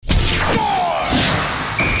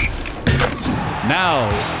Now,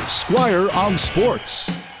 Squire on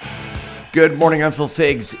Sports. Good morning, I'm Phil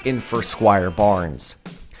Figs in for Squire Barnes.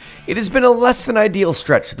 It has been a less than ideal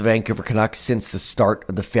stretch for the Vancouver Canucks since the start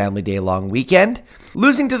of the Family Day long weekend.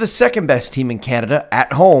 Losing to the second best team in Canada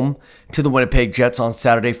at home to the Winnipeg Jets on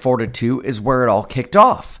Saturday 4-2 is where it all kicked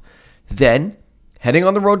off. Then, heading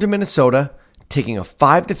on the road to Minnesota, taking a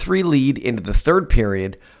 5-3 lead into the third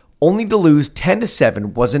period, only to lose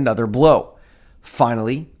 10-7 was another blow.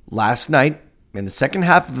 Finally, last night, in the second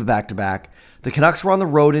half of the back-to-back, the Canucks were on the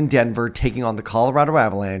road in Denver taking on the Colorado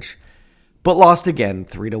Avalanche, but lost again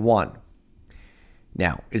 3-1.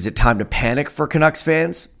 Now, is it time to panic for Canucks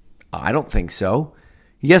fans? I don't think so.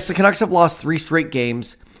 Yes, the Canucks have lost 3 straight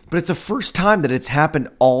games, but it's the first time that it's happened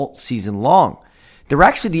all season long. They're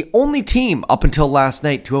actually the only team up until last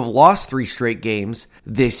night to have lost 3 straight games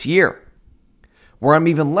this year. Where I'm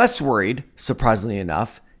even less worried, surprisingly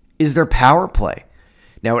enough, is their power play.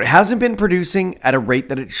 Now, it hasn't been producing at a rate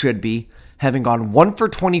that it should be, having gone 1 for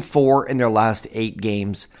 24 in their last 8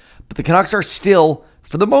 games, but the Canucks are still,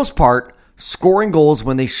 for the most part, scoring goals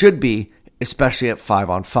when they should be, especially at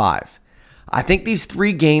 5-on-5. I think these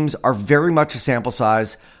 3 games are very much a sample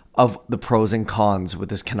size of the pros and cons with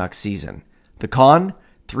this Canucks season. The con,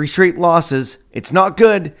 3 straight losses. It's not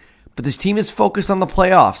good, but this team is focused on the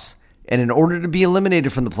playoffs, and in order to be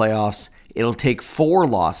eliminated from the playoffs, it'll take 4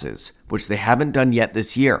 losses, which they haven't done yet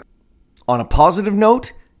this year. On a positive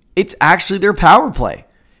note, it's actually their power play.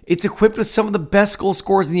 It's equipped with some of the best goal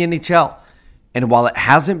scorers in the NHL. And while it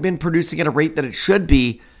hasn't been producing at a rate that it should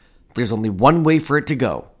be, there's only one way for it to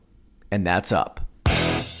go, and that's up.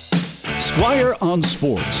 Squire on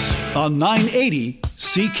Sports on 980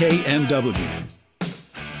 CKNW.